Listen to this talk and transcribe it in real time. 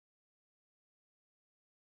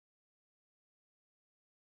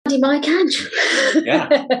Mike Angie. Yeah.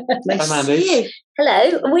 Nice Hi, to Mandy. see you.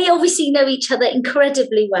 Hello. We obviously know each other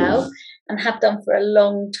incredibly well and have done for a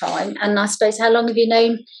long time. And I suppose, how long have you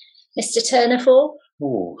known Mr. Turner for?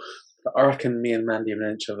 Oh, I reckon me and Mandy have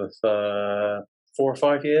known each other for 4 or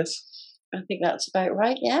 5 years. I think that's about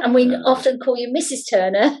right, yeah. And we often call you Mrs.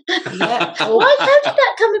 Turner. Yeah. Why? How did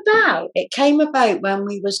that come about? It came about when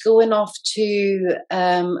we was going off to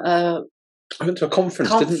I went to a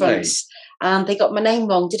conference, didn't they? And they got my name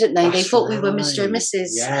wrong, didn't they? They That's thought we were Mr. and right.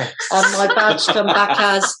 Mrs. Yes. And my badge come back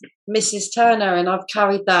as Mrs. Turner, and I've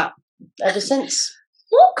carried that ever since.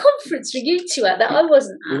 What conference were you two at that I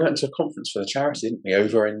wasn't at? We went to a conference for the charity, didn't we,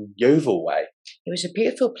 over in Yeovil Way? It was a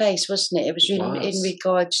beautiful place, wasn't it? It was in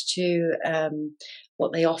regards to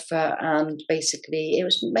what they offer, and basically it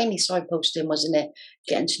was mainly signposting, wasn't it?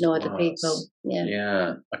 Getting to know other people. Yeah.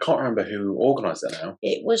 Yeah. I can't remember who organised it now.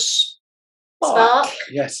 It was Spark.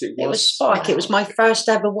 Yes, it was. It was Spark. It was my first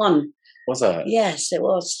ever one. Was it? Yes, it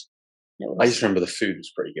was. I just remember the food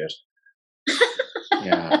was pretty good.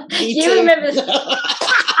 Yeah. You remember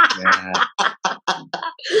Yeah.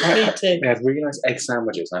 Me too. They had really nice egg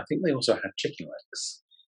sandwiches, and I think they also had chicken legs.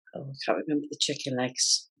 Oh, I can't remember the chicken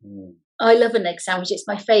legs. I love an egg sandwich. It's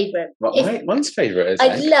my favourite. Well, mine's favourite is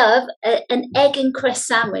I'd egg. love an egg and cress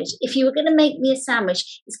sandwich. If you were going to make me a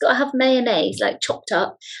sandwich, it's got to have mayonnaise, like chopped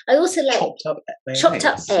up. I also like chopped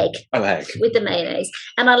up egg with the mayonnaise,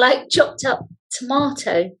 and I like chopped up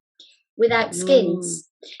tomato without skins.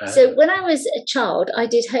 So when I was a child, I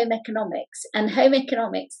did home economics, and home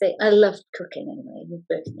economics, I loved cooking anyway. You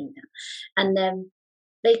both know that, and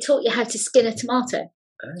they taught you how to skin a tomato.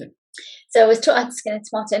 Oh. So I was taught how to skin a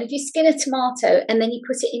tomato, and if you skin a tomato and then you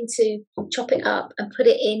put it into, chop it up and put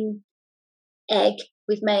it in egg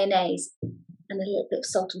with mayonnaise and a little bit of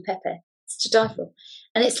salt and pepper, it's to die for.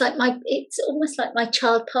 And it's almost like my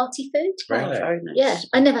child party food. Really? Oh, very nice. Yeah,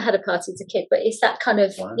 I never had a party as a kid, but it's that kind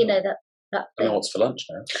of, that I know what's for lunch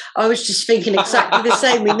now. I was just thinking exactly the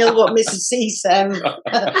same. We know what Mrs. C's I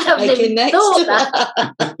haven't making even next. thought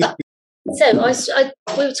that. So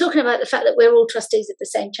we were talking about the fact that we're all trustees of the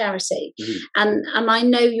same charity, and I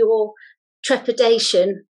know your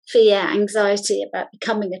trepidation, fear, anxiety about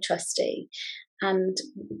becoming a trustee, and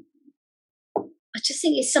I just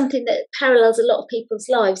think it's something that parallels a lot of people's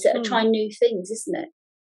lives that are trying new things, isn't it?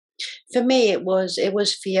 For me, it was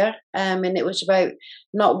fear, and it was about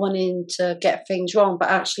not wanting to get things wrong. But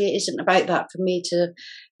actually, it isn't about that. For me to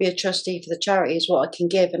be a trustee for the charity is what I can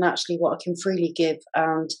give, and actually what I can freely give,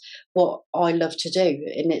 and what I love to do.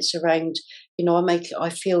 And it's around, I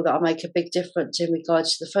feel that I make a big difference in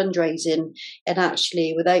regards to the fundraising. And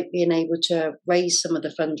actually, without being able to raise some of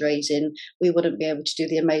the fundraising, we wouldn't be able to do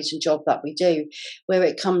the amazing job that we do. Where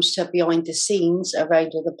it comes to behind the scenes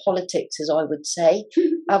around all the politics, as I would say,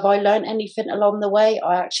 have I learned anything along the way?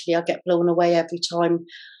 I get blown away every time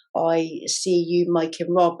I see you, Mike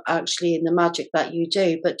and Rob, actually in the magic that you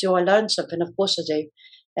do. But do I learn something? Of course I do.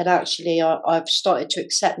 And actually, I've started to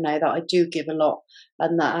accept now that I do give a lot,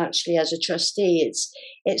 and that actually, as a trustee,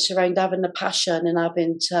 it's around having the passion and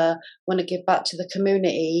having to want to give back to the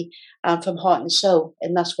community and from heart and soul,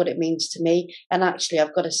 and that's what it means to me. And actually,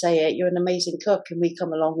 I've got to say it, you're an amazing cook, and we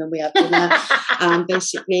come along and we have dinner, and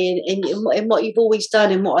basically, in what you've always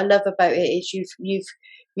done, and what I love about it is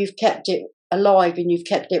you've kept it alive and you've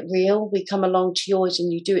kept it real. We come along to yours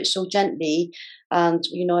and you do it so gently, and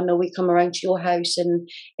I know we come around to your house and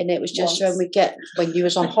it was just when you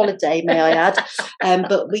was on holiday, may I add,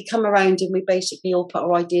 but we come around and we basically all put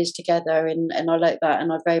our ideas together, and I like that,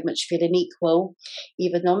 and I very much feel an equal,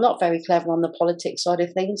 even though I'm not very clever on the politics side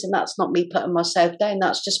of things, and that's not me putting myself down,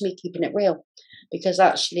 that's just me keeping it real. Because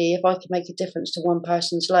actually, if I can make a difference to one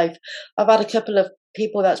person's life, I've had a couple of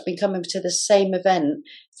people that's been coming to the same event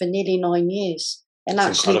for nearly 9 years, and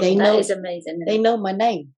That's actually incredible. That is amazing. they know my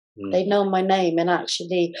name. They know my name, and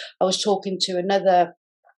actually, I was talking to another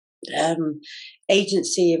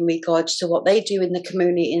agency in regards to what they do in the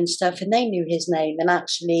community and stuff, and they knew his name, and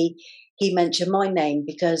actually he mentioned my name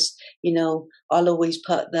because I'll always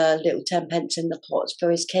put the little 10 pence in the pot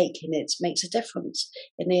for his cake, and it makes a difference,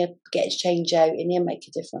 and he'll get his change out and he'll make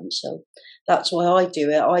a difference. So that's why I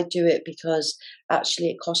do it. I do it because actually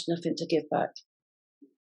it costs nothing to give back.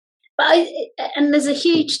 But and there's a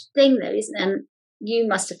huge thing though, isn't there? And you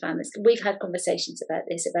must have found this. We've had conversations about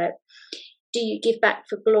this, about, do you give back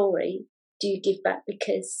for glory? Do you give back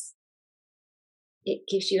because it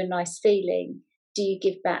gives you a nice feeling? Do you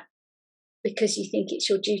give back because you think it's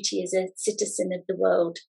your duty as a citizen of the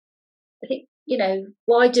world? I think,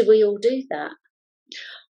 why do we all do that?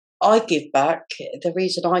 I give back. The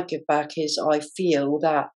reason I give back is I feel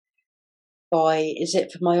that is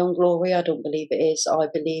it for my own glory? I don't believe it is. I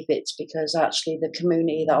believe it's because actually the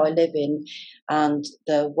community that I live in and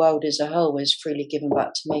the world as a whole is freely given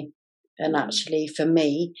back to me. And actually, for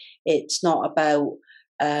me, it's not about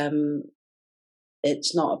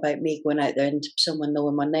me going out there and someone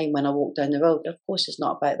knowing my name when I walk down the road. Of course, it's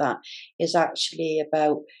not about that. It's actually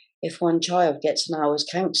about if one child gets an hour's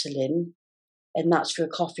counselling, and that's through a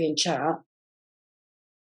coffee and chat,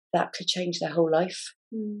 that could change their whole life.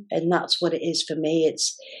 And that's what it is for me.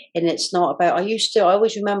 It's not about, I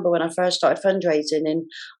always remember when I first started fundraising, and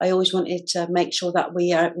I always wanted to make sure that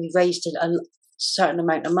we raised a certain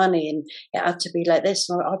amount of money, and it had to be like this.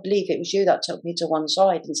 And I believe it was you that took me to one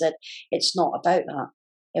side and said, it's not about that.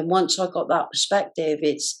 And once I got that perspective,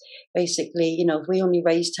 it's basically, if we only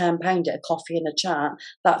raise £10 at a coffee and a chat,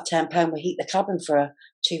 that £10 will heat the cabin for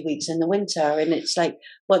 2 weeks in the winter. And it's like,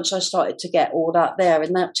 once I started to get all that there,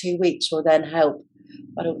 and that 2 weeks will then help,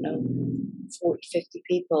 I don't know, 40, 50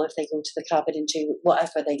 people if they go to the cabin in 2 weeks,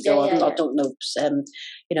 whatever they go. I don't know,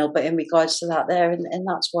 but in regards to that there, and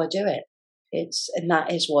that's why I do it. And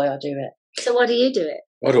that is why I do it. So why do you do it?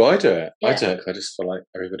 Why do I do it? I do it because I just feel like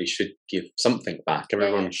everybody should give something back.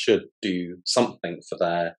 Everyone should do something for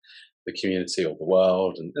the community or the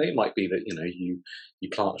world. And it might be that, you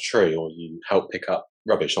plant a tree, or you help pick up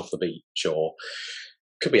rubbish off the beach, or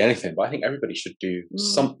could be anything. But I think everybody should do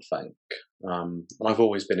something. And I've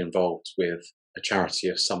always been involved with a charity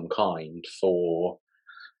of some kind for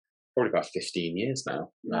probably about 15 years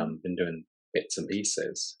now. Been doing bits and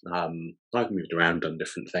pieces. I've moved around, done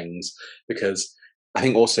different things, because I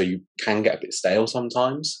think also you can get a bit stale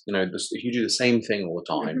sometimes. If you do the same thing all the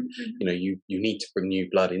time, you need to bring new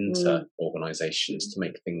blood into organisations to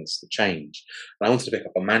make things change. And I wanted to pick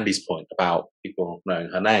up on Mandy's point about people knowing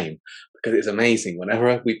her name, because it's amazing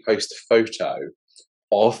whenever we post a photo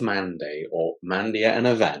of Mandy or Mandy at an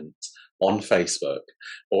event on Facebook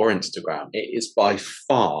or Instagram, it is by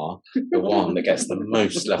far the one that gets the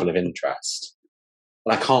most level of interest.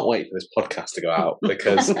 And I can't wait for this podcast to go out,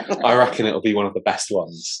 because I reckon it'll be one of the best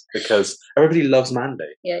ones, because everybody loves Mandy.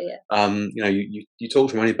 Yeah. You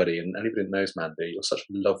talk to anybody, and anybody that knows Mandy, you're such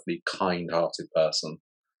a lovely, kind-hearted person.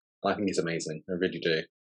 I think it's amazing. I really do.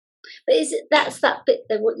 But that's that bit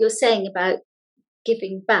that what you're saying about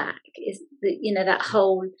giving back, is that, that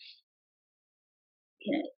whole,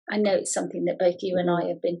 I know it's something that both you and I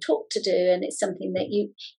have been taught to do, and it's something that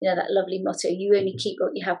that lovely motto, you only keep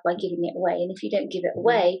what you have by giving it away. And if you don't give it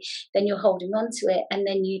away, then you're holding on to it, and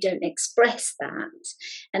then you don't express that,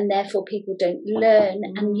 and therefore people don't learn,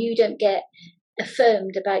 and you don't get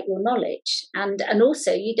affirmed about your knowledge, and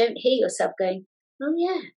also you don't hear yourself going, oh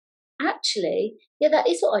yeah, actually, that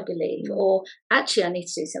is what I believe, or actually I need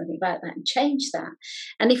to do something about that and change that.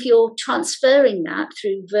 And if you're transferring that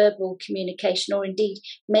through verbal communication, or indeed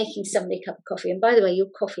making somebody a cup of coffee, and by the way, your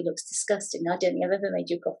coffee looks disgusting. I don't think I've ever made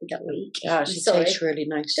you a coffee that week. Yeah, it tastes really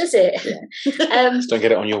nice. Does it? Yeah. Just don't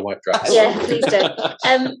get it on your white dress. Yeah, please don't.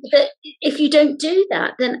 But if you don't do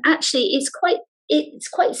that, then actually it's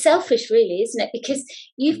quite selfish, really, isn't it? Because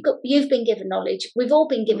you've been given knowledge. We've all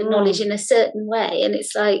been given knowledge in a certain way, and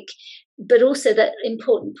it's like, but also that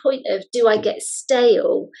important point of, do I get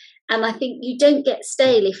stale? And I think you don't get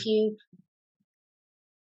stale if you,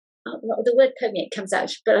 the word permeate comes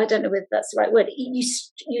out, but I don't know whether that's the right word. You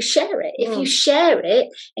share it. If you share it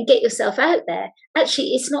and get yourself out there, actually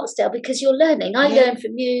it's not stale, because you're learning. I learn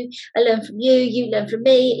from you, I learn from you, you learn from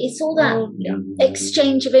me. It's all that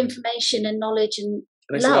exchange of information and knowledge and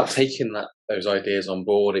it's love. About taking those ideas on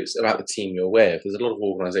board. It's about the team you're with. There's a lot of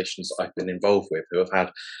organisations that I've been involved with who have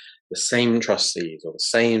had the same trustees or the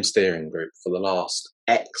same steering group for the last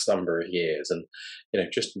X number of years, and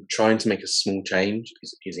just trying to make a small change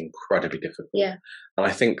is incredibly difficult. Yeah, and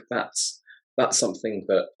I think that's something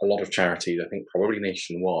that a lot of charities, I think probably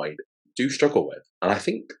nationwide, do struggle with. And I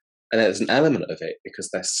think, and there's an element of it because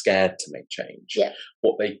they're scared to make change. Yeah,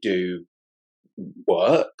 what they do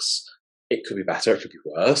works. It could be better, it could be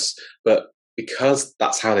worse, but because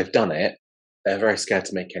that's how they've done it, they're very scared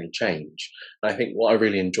to make any change. And I think what I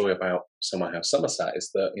really enjoy about Somewhere House Somerset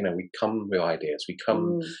is that, we come with ideas.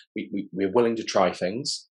 We're willing to try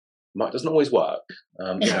things. It doesn't always work.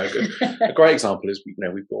 A great example is,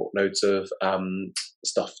 we bought loads of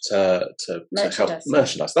stuff to help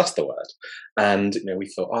merchandise. That's the word. And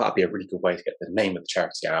we thought, that'd be a really good way to get the name of the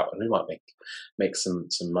charity out, and we might make some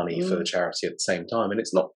money for the charity at the same time. And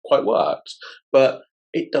it's not quite worked, but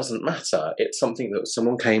it doesn't matter. It's something that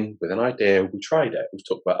someone came with an idea. We tried it. We've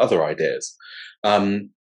talked about other ideas. The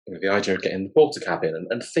idea of getting the porter cabin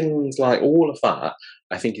and things like all of that,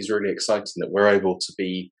 I think is really exciting, that we're able to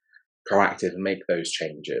be proactive and make those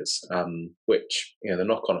changes, which, you know, the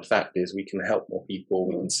knock-on effect is we can help more people,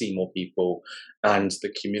 we can see more people, and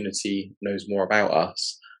the community knows more about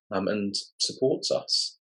us and supports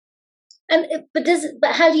us.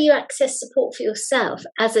 But how do you access support for yourself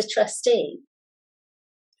as a trustee?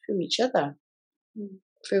 Through each other.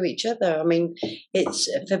 Through each other. I mean, it's,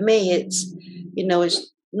 for me, it's, you know,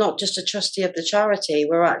 it's not just a trustee of the charity.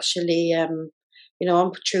 We're actually, you know,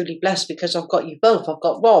 I'm truly blessed because I've got you both. I've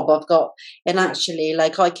got Rob, and actually,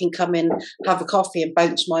 like, I can come in, have a coffee and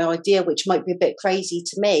bounce my idea, which might be a bit crazy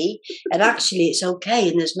to me. And actually it's okay.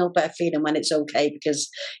 And there's no better feeling when it's okay, because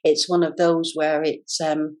it's one of those where it's,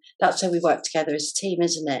 that's how we work together as a team,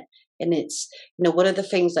 isn't it? And it's, you know, one of the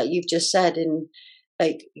things that you've just said, and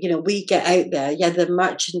like, you know, we get out there, the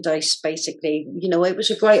merchandise, basically, you know, it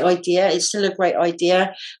was a great idea. It's still a great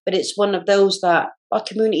idea, but it's one of those that our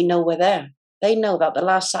community know we're there. They know that the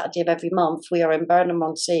last Saturday of every month we are in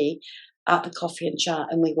Burnham-on-Sea at the Coffee and Chat,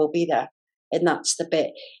 and we will be there. And that's the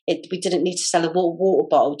bit. We didn't need to sell a water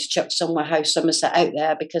bottle to chuck Somewhere House Somerset out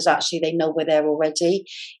there, because actually they know we're there already.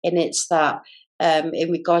 And it's that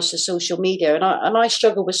in regards to social media. And I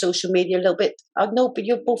struggle with social media a little bit. I know, but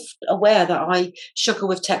you're both aware that I struggle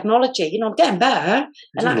with technology. You know, I'm getting better.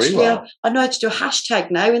 And actually, really well. I know how to do a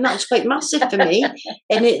hashtag now, and that's quite massive for me.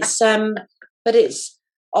 And it's, but it's,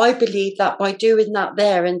 I believe that by doing that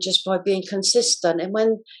there and just by being consistent, and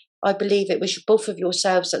when I believe it was both of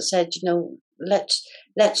yourselves that said, you know,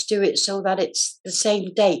 let's do it so that it's the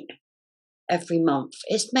same date every month.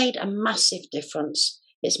 It's made a massive difference.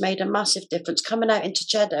 It's made a massive difference. Coming out into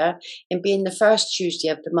Cheddar and being the first Tuesday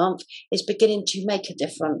of the month is beginning to make a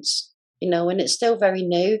difference, you know, and it's still very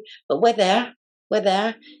new, but we're there. We're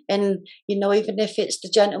there. And, you know, even if it's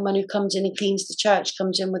the gentleman who comes in and cleans the church,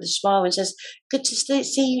 comes in with a smile and says, good to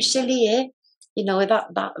see you, silly here. You know,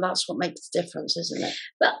 that's what makes the difference, isn't it?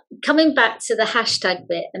 But coming back to the hashtag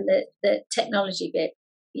bit and the technology bit,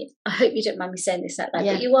 I hope you don't mind me saying this out loud,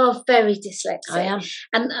 but you are very dyslexic. I am.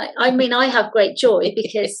 And I mean, I have great joy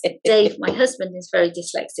because Dave, my husband, is very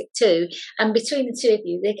dyslexic too. And between the two of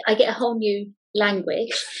you, I get a whole new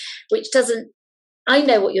language, which doesn't, I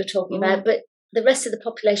know what you're talking about, but the rest of the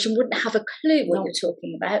population wouldn't have a clue what you're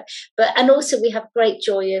talking about. And also we have great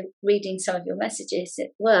joy of reading some of your messages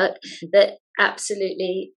at work that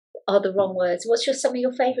absolutely are the wrong words. What's some of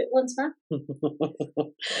your favourite ones, Matt?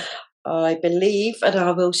 I believe, and I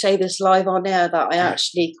will say this live on air, that I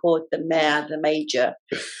actually called the mayor the major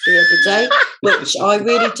the other day, which I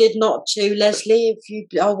really did not do, Leslie. If you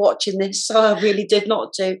are watching this, I really did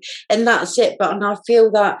not do. And that's it. And I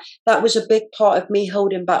feel that was a big part of me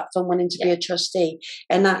holding back from wanting to be a trustee.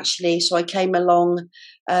 And actually, so I came along,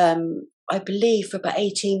 I believe, for about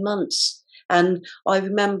 18 months. And I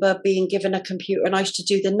remember being given a computer, and I used to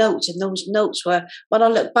do the notes, and those notes were, when I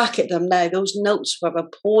look back at them now, those notes were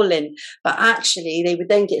appalling. But actually, they would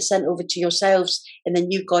then get sent over to yourselves, and then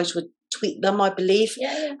you guys would tweak them, I believe.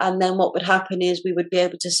 Yeah. And then what would happen is we would be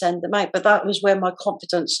able to send them out. But that was where my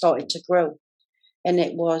confidence started to grow. And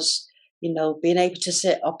it was, you know, being able to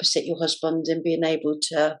sit opposite your husband and being able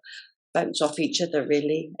to bounce off each other,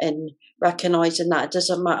 really, and recognising that it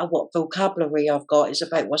doesn't matter what vocabulary I've got, it's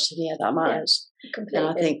about what's in here that matters. Completely. And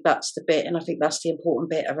I think that's the bit, and I think that's the important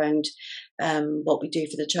bit around what we do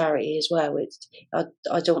for the charity as well.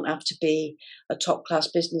 I don't have to be a top class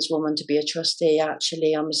businesswoman to be a trustee.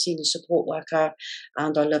 Actually, I'm a senior support worker,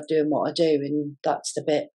 and I love doing what I do, and that's the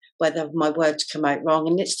bit. Whether my words come out wrong,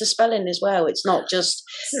 and it's the spelling as well. It's not just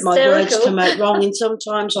my words come out wrong, and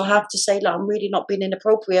sometimes I have to say, like, I'm really not being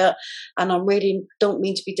inappropriate, and I really don't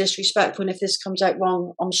mean to be disrespectful. And if this comes out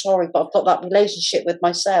wrong, I'm sorry, but I've got that relationship with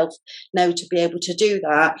myself now to be able to do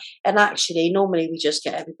that. And actually, normally we just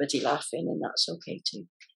get everybody laughing, and that's okay too.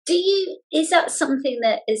 Is that something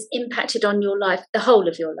that is impacted on your life, the whole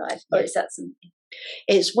of your life, or is that something?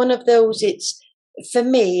 It's one of those. For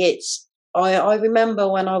me. I remember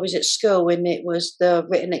when I was at school and it was the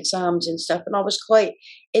written exams and stuff, and I was quite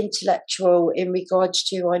intellectual in regards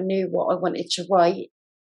to, I knew what I wanted to write,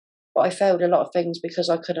 but I failed a lot of things because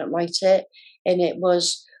I couldn't write it. And it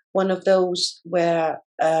was one of those where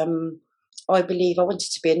I believe I wanted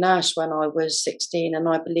to be a nurse when I was 16, and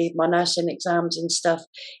I believe my nursing exams and stuff,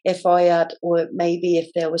 if I had, or maybe if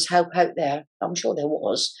there was help out there, I'm sure there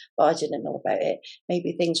was, but I didn't know about it,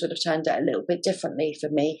 maybe things would have turned out a little bit differently for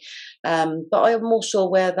me. But I'm also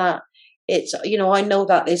aware that it's, you know, I know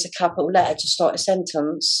that there's a capital letter to start a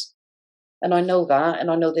sentence, and I know that,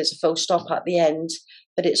 and I know there's a full stop at the end,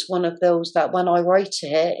 but it's one of those that when I write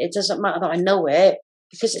it, it doesn't matter that I know it,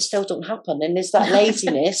 because it still don't happen. And is that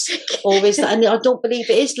laziness, or is that? And I don't believe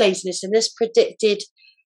it is laziness. And this predicted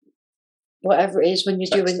whatever it is when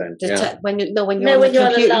you're doing when you're on the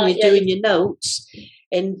computer and you're doing your notes,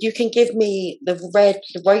 and you can give me the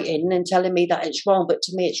writing and telling me that it's wrong, but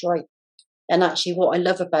to me it's right. And actually, what I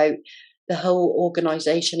love about the whole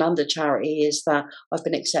organisation and the charity is that I've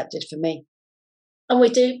been accepted for me. And we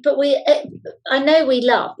do, but I know we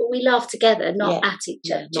laugh, but we laugh together, not at each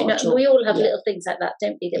other. Do you know? We all have little things like that,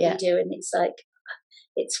 don't we, that we do, and it's like,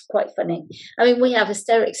 it's quite funny. I mean, we have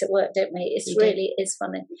hysterics at work, don't we? It's really is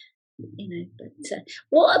funny, you know. But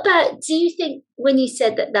what about? Do you think when you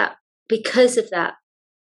said that because of that,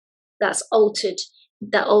 that's altered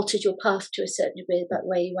your path to a certain degree about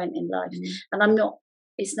where you went in life? And I'm not.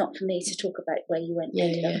 It's not for me to talk about where you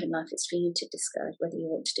ended up in life. It's for you to decide whether you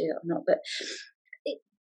want to do that or not. But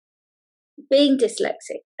being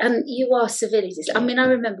dyslexic, and you are severely dyslexic. I mean, I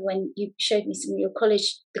remember when you showed me some of your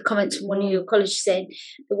college, the comments from one of your college saying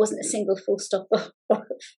there wasn't a single full stop or a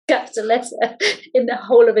capital letter in the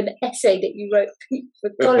whole of an essay that you wrote for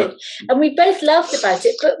college. And we both laughed about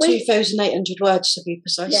it. But 2,800 words to be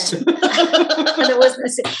precise. Yeah. And it wasn't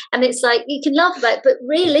and it's like, you can laugh about it, but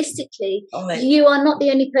realistically, you are not the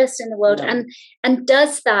only person in the world. No. And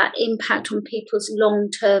does that impact on people's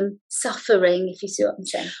long-term suffering, if you see what I'm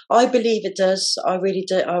saying? I believe it does. I really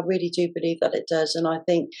do believe that it does. And I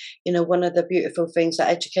think, you know, one of the beautiful things that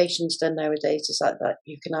education's done nowadays is that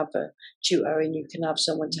you can have a tutor and you can have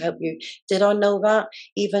someone to help you. Did I know that?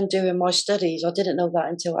 Even doing my studies, I didn't know that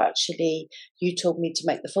until actually you told me to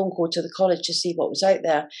make the phone call to the college to see what was out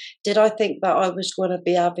there. Did I think that I was going to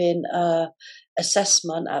be having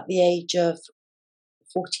assessment at the age of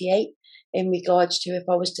 48 in regards to if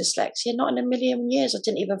I was dyslexia? Not in a million years. I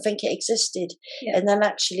didn't even think it existed. Yeah. And then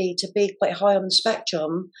actually to be quite high on the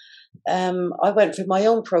spectrum, I went through my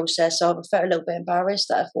own process. I felt a little bit embarrassed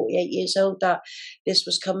that at 48 years old that this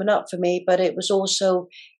was coming up for me, but it was also,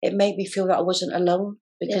 it made me feel that I wasn't alone,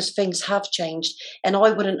 because things have changed. And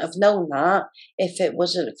I wouldn't have known that if it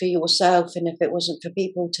wasn't for yourself and if it wasn't for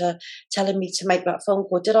people telling me to make that phone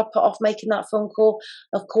call. Did I put off making that phone call?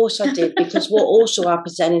 Of course I did, because what also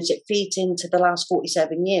happens then is it feeds into the last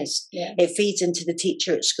 47 years. Yeah. It feeds into the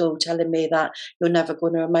teacher at school telling me that you're never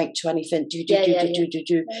going to amount to anything.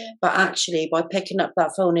 But actually, by picking up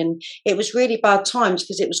that phone, and it was really bad times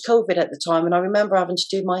because it was COVID at the time, and I remember having to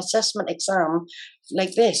do my assessment exam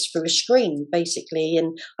like this through a screen basically,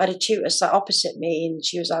 and I had a tutor sat opposite me and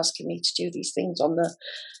she was asking me to do these things on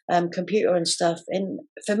the computer and stuff, and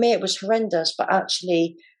for me it was horrendous. But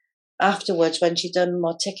actually afterwards, when she'd done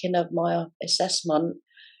my ticking of my assessment,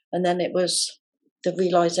 and then it was the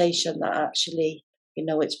realization that actually, you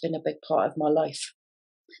know, it's been a big part of my life.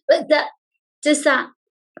 But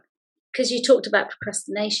because you talked about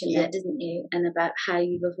procrastination there, didn't you, and about how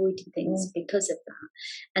you've avoided things because of that,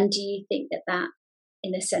 and do you think that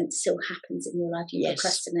in a sense still happens in your life? You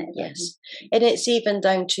procrastinate about things? And it's even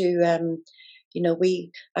down to you know,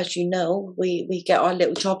 we get our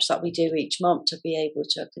little jobs that we do each month to be able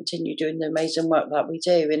to continue doing the amazing work that we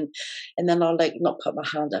do, and then I'll like not put my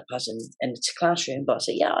hand up as in the classroom, but I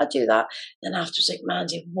say, yeah, I do that. Then after it's like,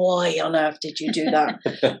 Mandy, why on earth did you do that?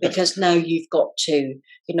 Because now you've got to,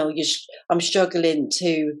 you know, I'm struggling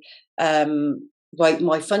to write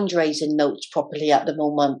my fundraising notes properly at the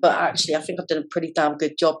moment, but actually I think I've done a pretty damn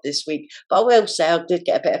good job this week. But I will say I did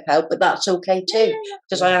get a bit of help, but that's okay too,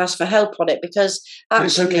 because I asked for help on it, because actually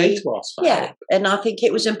it's okay to ask for help. And I think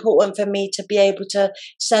it was important for me to be able to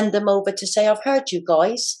send them over to say, I've heard you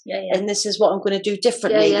guys, and this is what I'm going to do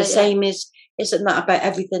differently. The same isn't that about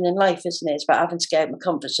everything in life, isn't it? It's about having to get out of my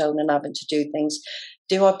comfort zone and having to do things.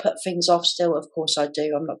 Do I put things off still? Of course I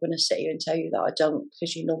do. I'm not going to sit here and tell you that I don't,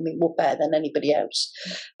 because you know me more better than anybody else.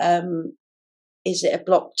 Is it a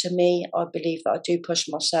block to me? I believe that I do push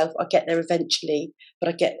myself. I get there eventually, but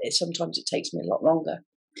I get it. Sometimes it takes me a lot longer.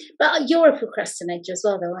 But you're a procrastinator as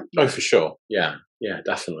well, though, aren't you? Oh, for sure. Yeah,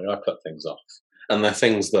 definitely. I put things off, and they're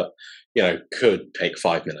things that, you know, could take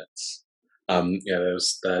 5 minutes. You know,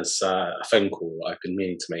 there's a phone call I've been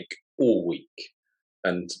meaning to make all week,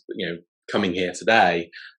 and you know, coming here today,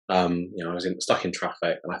 you know, I was stuck in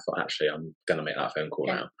traffic, and I thought, actually, I'm going to make that phone call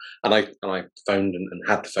now. And I phoned and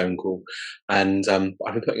had the phone call, and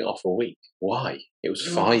I've been putting it off all week. Why? It was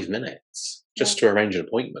 5 minutes just to arrange an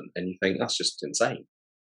appointment, and you think that's just insane.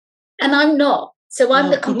 And I'm not. So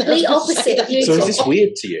I'm the complete opposite of you. So is this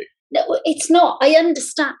weird to you? No, it's not. I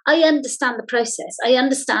understand the process. I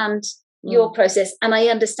understand your process, and I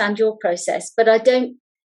understand your process, but I don't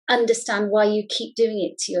understand why you keep doing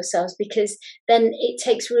it to yourselves, because then it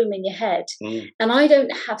takes room in your head, and I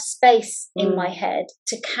don't have space in my head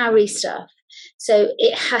to carry stuff So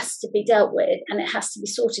it has to be dealt with and it has to be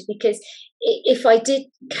sorted, because if I did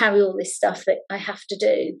carry all this stuff that I have to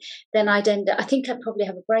do, then I think I'd probably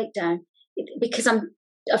have a breakdown, because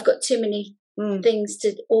I've got too many things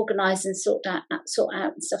to organise and sort out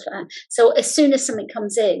and stuff like that. So as soon as something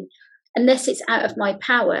comes in, unless it's out of my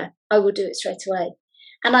power, I will do it straight away.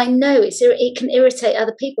 And I know it can irritate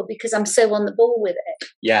other people because I'm so on the ball with it.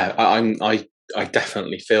 Yeah, I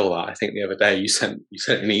definitely feel that. I think the other day you sent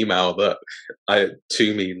an email to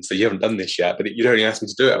me and said you haven't done this yet, but you'd only asked me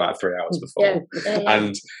to do it about 3 hours before. Yeah.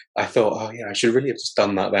 And I thought, oh yeah, I should really have just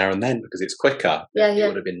done that there and then, because it's quicker. It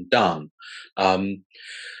would have been done.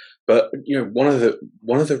 But one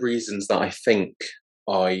of the reasons that I think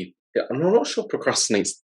I'm not sure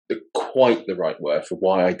procrastinate's quite the right word for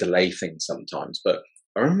why I delay things sometimes, but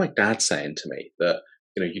I remember my dad saying to me that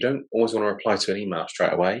you don't always want to reply to an email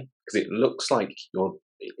straight away, because it looks like you're,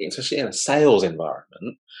 especially in a sales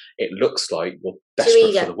environment, it looks like you're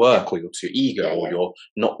desperate for the work, or you're too eager, or you're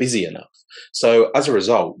not busy enough. So as a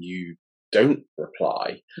result, you don't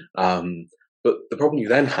reply. But the problem you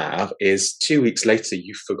then have is 2 weeks later,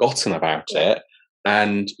 you've forgotten about it,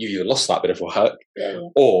 and you either lost that bit of work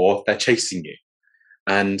or they're chasing you.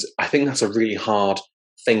 And I think that's a really hard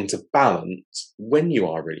thing to balance when you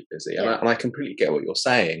are really busy. And I completely get what you're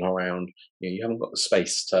saying around, you haven't got the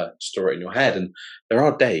space to store it in your head. And there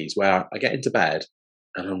are days where I get into bed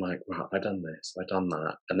and I'm like, right, have I done this? Have I done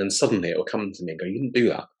that? And then suddenly it will come to me and go, you didn't do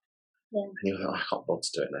that. Yeah. And you're like, I can't bother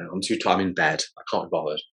to do it now. I'm too tired. I'm in bed. I can't be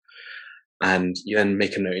bothered. And you then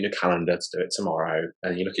make a note in your calendar to do it tomorrow.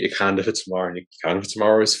 And you look at your calendar for tomorrow, and your calendar for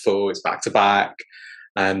tomorrow is full. It's back to back.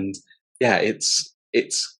 And it's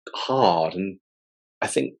hard. And I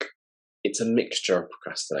think it's a mixture of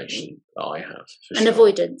procrastination that I have. And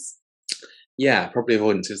avoidance. Yeah, probably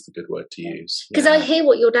avoidance is the good word to use. Because I hear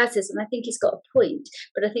what your dad says, and I think he's got a point.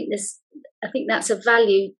 But I think that's a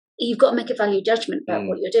value. You've got to make a value judgment about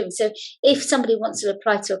what you're doing. So if somebody wants to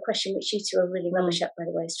reply to a question, which you two are really rubbish at, by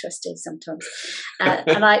the way, as trustees sometimes,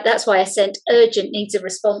 and that's why I sent urgent needs a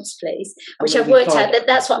response, please, which I've worked out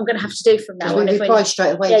that's what I'm going to have to do from now on. We reply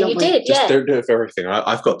straight away. Yeah, you did. Just don't do it for everything.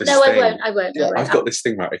 I've got this. No, thing. I won't. I've got this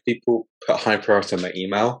thing right. If people put high priority on their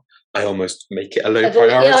email, I almost make it a low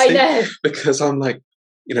priority. Yeah, I know. Because I'm like,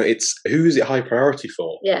 it's who is it high priority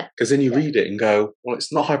for? Yeah. Because then you read it and go, well,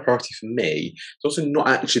 it's not high priority for me. It's also not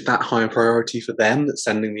actually that high priority for them that's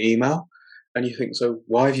sending the email. And you think, so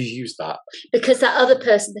why have you used that? Because that other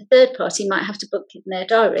person, the third party, might have to book it in their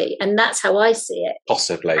diary. And that's how I see it.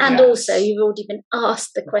 Possibly. And also, you've already been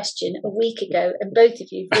asked the question a week ago, and both of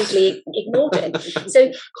you rudely ignored it. So,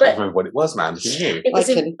 I can't remember what it was, man. Can you? It was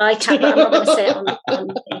I can't, but I'm not going to say it on the thing.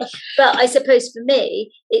 But I suppose for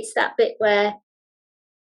me, it's that bit where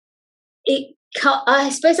I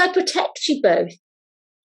suppose I protect you both.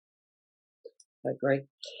 I agree.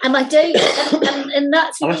 And I don't, and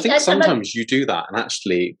that's. And I think sometimes you do that, and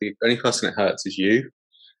actually, the only person it hurts is you.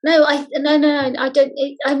 No, I don't.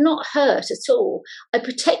 I'm not hurt at all. I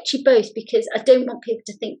protect you both because I don't want people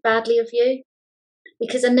to think badly of you,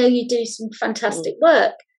 because I know you do some fantastic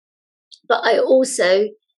work, but I also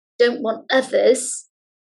don't want others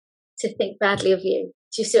to think badly of you.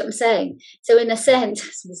 Do you see what I'm saying? So in a sense,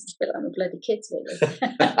 this is a bit like my bloody kids, really.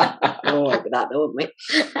 Oh, like that, though, wouldn't we?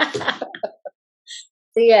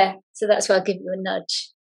 So that's why I'll give you a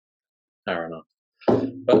nudge. Fair enough.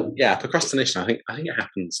 But yeah, procrastination, I think it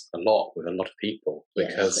happens a lot with a lot of people,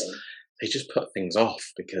 because they just put things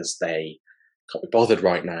off because they can't be bothered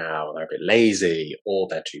right now, they're a bit lazy, or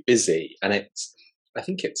they're too busy. And I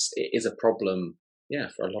think it is a problem,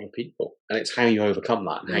 for a lot of people. And it's how you overcome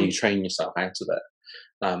that and how you train yourself out of it.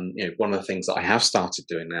 One of the things that I have started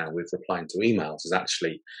doing now with replying to emails is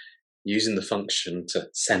actually using the function to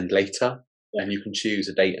send later, and you can choose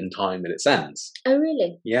a date and time that it sends. Oh,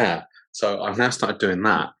 really? Yeah. So I've now started doing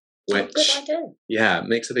that, which good idea. Yeah,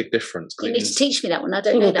 makes a big difference. You need to teach me that one. I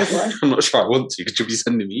don't know that one. I'm not sure I want to, because you'll be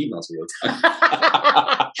sending me emails all the time.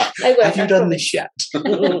 Have you done this yet? But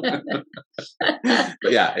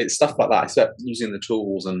yeah, it's stuff like that. Except using the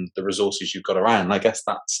tools and the resources you've got around. And I guess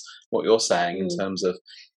that's what you're saying in terms of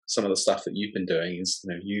some of the stuff that you've been doing is,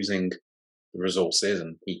 using the resources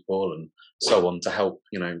and people and so on to help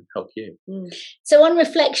you. So on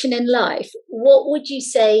reflection in life, what would you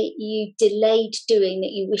say you delayed doing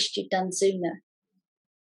that you wished you'd done sooner?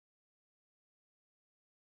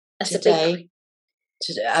 Today,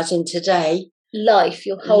 as in today, life,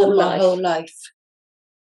 your whole life. My whole life.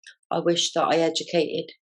 I wish that I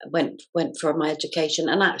went for my education.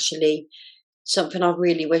 And actually, something I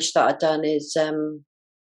really wish that I'd done is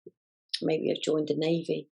maybe I've joined the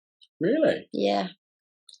Navy. Really? Yeah.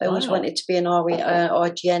 I always wanted to be an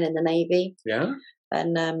RGN in the Navy. Yeah.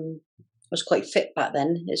 And I was quite fit back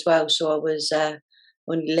then as well. So I was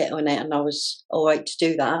only little in it, and I was all right to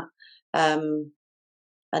do that.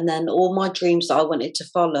 And then all my dreams that I wanted to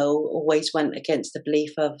follow always went against the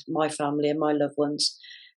belief of my family and my loved ones.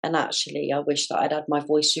 And actually, I wish that I'd had my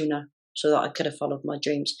voice sooner so that I could have followed my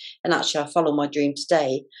dreams. And actually, I follow my dream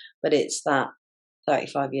today, but it's that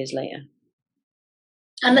 35 years later.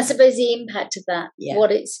 And I suppose the impact of that,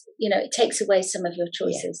 what it's, it takes away some of your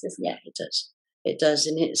choices, doesn't it? Yeah, it does. It does.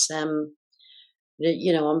 And it's, I'm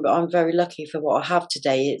very lucky for what I have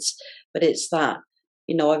today. But it's that,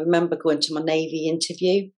 I remember going to my Navy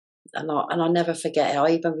interview, and I never forget it. I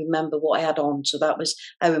even remember what I had on. So that was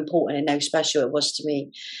how important and how special it was to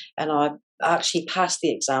me. And I actually passed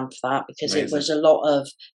the exam for that because Amazing. It was a lot of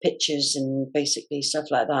pictures and basically stuff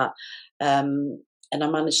like that. And I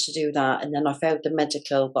managed to do that. And then I failed the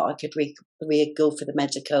medical, but I could go for the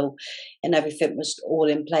medical, and everything was all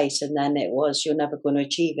in place. And then it was, you're never going to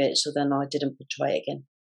achieve it. So then I didn't try it again.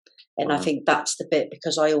 And I think that's the bit,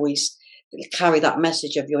 because I always carry that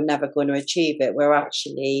message of you're never going to achieve it, where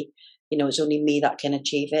actually, it's only me that can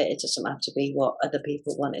achieve it. It doesn't have to be what other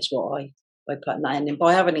people want. It's what by putting that in. And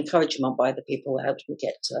by having encouragement by other people, it helps me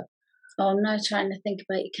get to. Oh, I'm now trying to think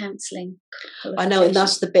about your counselling. I know, and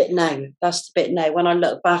that's the bit now. When I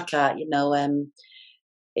look back at,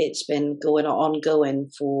 it's been ongoing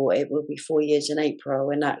for, it will be 4 years in April.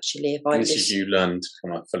 And actually, if I this is you learned to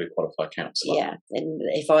become a fully qualified counsellor. Yeah, and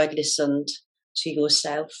if I'd listened to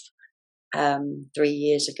yourself 3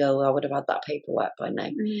 years ago, I would have had that paperwork by now.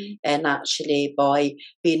 And actually, by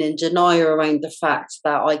being in denial around the fact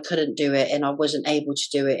that I couldn't do it and I wasn't able to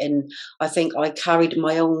do it, and I think I carried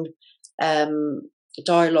my own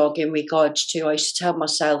dialogue in regards to, I used to tell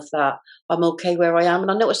myself that I'm okay where I am.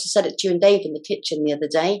 And I noticed I said it to you and Dave in the kitchen the other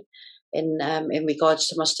day in regards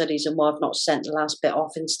to my studies and why I've not sent the last bit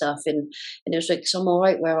off and stuff. And it was like, so I'm all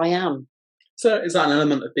right where I am. So is that an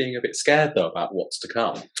element of being a bit scared, though, about what's to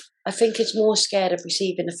come? I think it's more scared of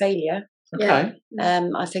receiving a failure. Okay.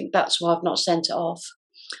 I think that's why I've not sent it off.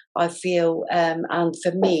 I feel, and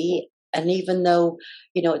for me, and even though,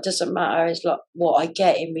 it doesn't matter is like what I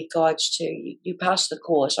get in regards to you pass the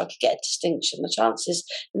course, I could get a distinction. The chances,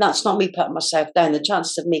 and that's not me putting myself down, the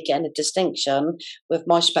chances of me getting a distinction with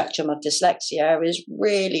my spectrum of dyslexia is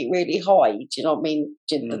really, really high. Do you know what I mean?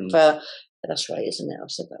 That's right, isn't it?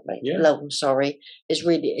 I've said that right. Yeah. Low, sorry, is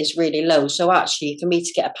really low. So actually, for me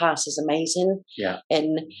to get a pass is amazing. Yeah.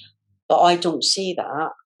 But I don't see that.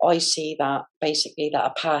 I see that basically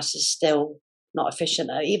that a pass is still not efficient,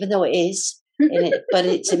 even though it is. But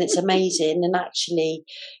it's amazing. And actually,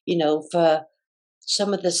 for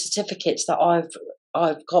some of the certificates that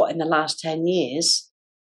I've got in the last 10 years.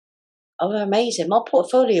 Oh, amazing. My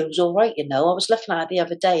portfolio was all right, I was looking at it the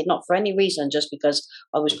other day, not for any reason, just because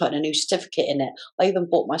I was putting a new certificate in it. I even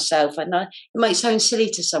bought myself, and it might sound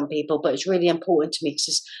silly to some people, but it's really important to me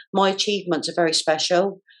because my achievements are very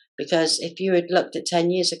special. Because if you had looked at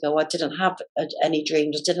 10 years ago, I didn't have any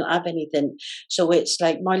dreams, I didn't have anything. So it's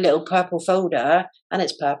like my little purple folder, and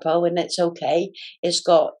it's purple and it's okay. It's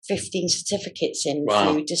got 15 certificates in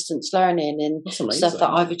through distance learning and stuff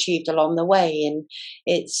that I've achieved along the way. And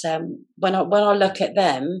it's when I look at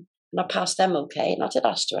them, and I passed them okay, and I did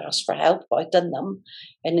ask for help, but I've done them.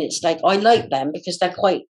 And it's like, I like them because they're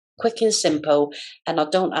quite quick and simple, and I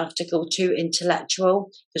don't have to go too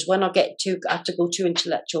intellectual, because when I have to go too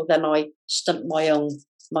intellectual, then I stunt my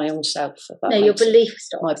own self. No, your belief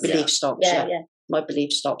stops. My belief stops. Yeah. My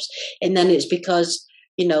belief stops, and then it's because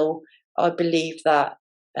I believe that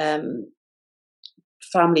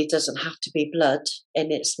family doesn't have to be blood,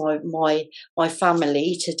 and it's my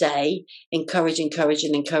family today encourage, and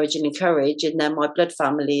then my blood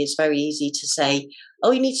family is very easy to say, oh,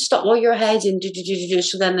 you need to stop while you're ahead, and do.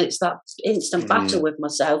 So then it's that instant battle with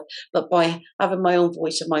myself. But by having my own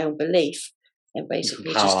voice and my own belief, and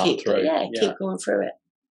basically just keep going through it.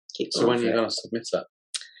 So when are you going to submit it?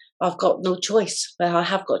 I've got no choice. Well, I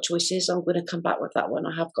have got choices. I'm going to come back with that one.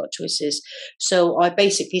 I have got choices. So I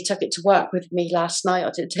basically took it to work with me last night.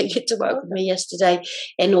 I didn't take it to work with me yesterday.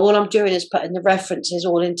 And all I'm doing is putting the references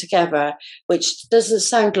all in together, which doesn't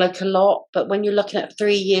sound like a lot. But when you're looking at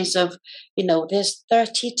 3 years of, there's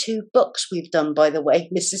 32 books we've done, by the way,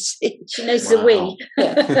 Mrs. C. She knows the we.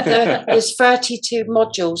 There's 32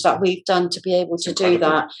 modules that we've done to be able to do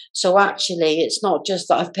that. So actually, it's not just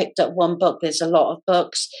that I've picked up one book. There's a lot of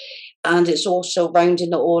books. And it's also rounding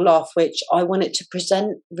it all off, which I want it to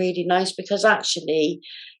present really nice, because actually,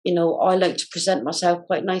 you know, I like to present myself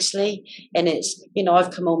quite nicely. And it's, you know,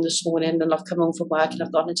 I've come home this morning and I've come home from work and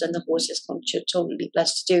I've gone and done the horses. I'm totally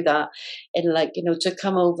blessed to do that. And like, you know, to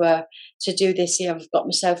come over to do this here, I've got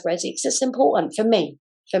myself ready because it's important for me.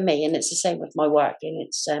 And it's the same with my work, and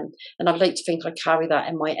it's and I'd like to think I carry that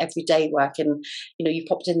in my everyday work. And you know, you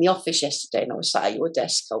popped in the office yesterday, and I was sat at your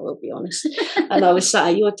desk. I will be honest, and I was sat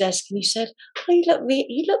at your desk, and you said, "Oh,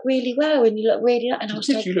 you look really well, and you look really," and I was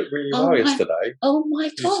like, "You look really well yesterday." Oh my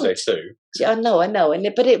God! Yesterday too. I know,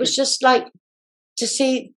 but it was just like to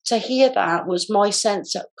hear that was my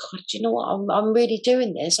sense that, God, you know what? I'm really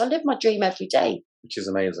doing this. I live my dream every day. Which is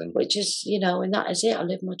amazing. Which is, you know, and that is it. I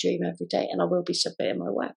live my dream every day, and I will be submitting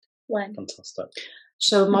my work. When? Fantastic.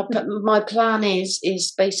 So my plan is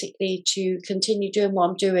basically to continue doing what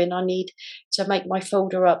I'm doing. I need to make my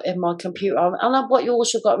folder up in my computer. And what you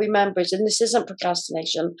also got to remember is, and this isn't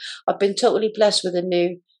procrastination, I've been totally blessed with a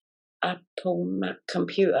new Apple Mac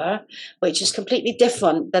computer, which is completely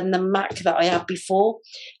different than the Mac that I had before.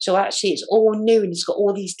 So actually it's all new and it's got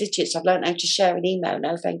all these digits. I've learned how to share an email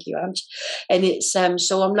now, thank you, Ange. And it's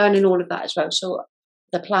so I'm learning all of that as well. So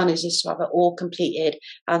the plan is to have it all completed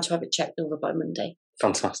and to have it checked over by Monday.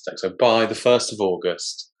 Fantastic. So by the 1st of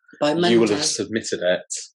August, by Monday, you will have submitted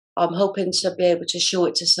it. I'm hoping to be able to show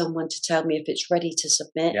it to someone to tell me if it's ready to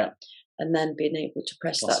submit, and then being able to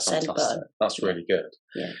press that send button. That's really good.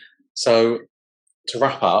 Yeah. So to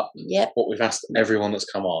wrap up, what we've asked everyone that's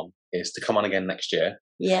come on is to come on again next year.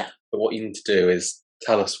 Yeah. But what you need to do is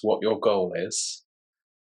tell us what your goal is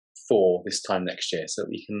for this time next year, so that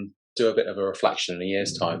we can do a bit of a reflection in a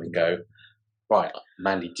year's time and go, right,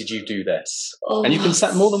 Mandy, did you do this? And you can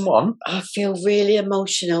set more than one. I feel really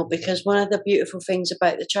emotional because one of the beautiful things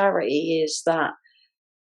about the charity is that,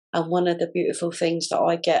 and one of the beautiful things that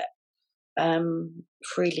I get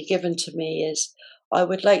freely given to me is, I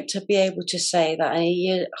would like to be able to say that in a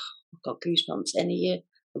year, I've got goosebumps, in a year,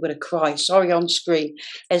 I'm going to cry, sorry on screen,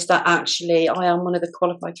 is that actually I am one of the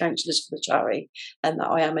qualified counsellors for the charity and that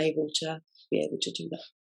I am able to be able to do that.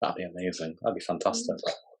 That'd be amazing. That'd be fantastic.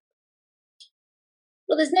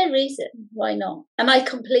 Well, there's no reason why not. And I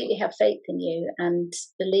completely have faith in you and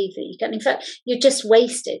believe that you can. In fact, you're just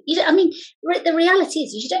wasted. The reality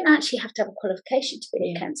is you don't actually have to have a qualification to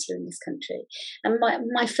be a counsellor in this country. And when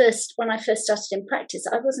I first started in practice,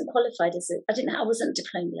 I wasn't qualified I wasn't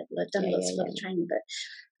diploma level. I'd done lots of other training,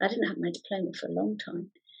 but I didn't have my diploma for a long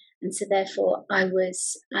time. And so therefore I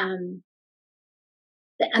was, and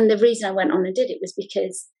the reason I went on and did it was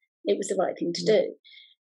because it was the right thing to do.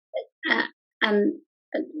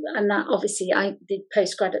 And that obviously I did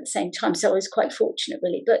postgrad at the same time, so I was quite fortunate,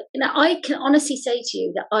 really. But I can honestly say to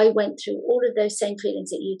you that I went through all of those same feelings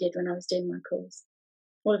that you did when I was doing my course.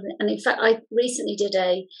 All of them. And in fact, I recently did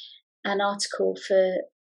an article for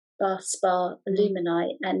Bath Spa Alumni,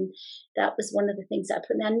 and that was one of the things that I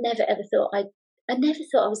put in. I never ever thought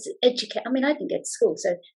I was educated. I mean, I didn't go to school,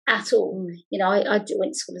 so at all. I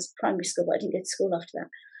went to school as primary school, but I didn't go to school after that.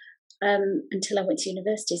 Until I went to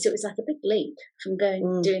university. So it was like a big leap from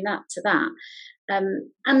doing that to that. And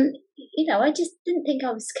I just didn't think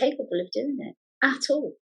I was capable of doing it at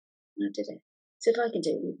all. I did it. So if I can do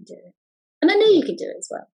it, you can do it. And I know you can do it as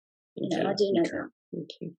well. I do know that. Thank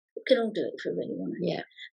you. We can all do it if we really want to. Yeah.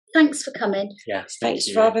 Thanks for coming. Yes. Thanks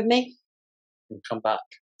for having me. And come back.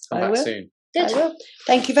 Come back soon. Good. I will.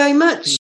 Thank you very much.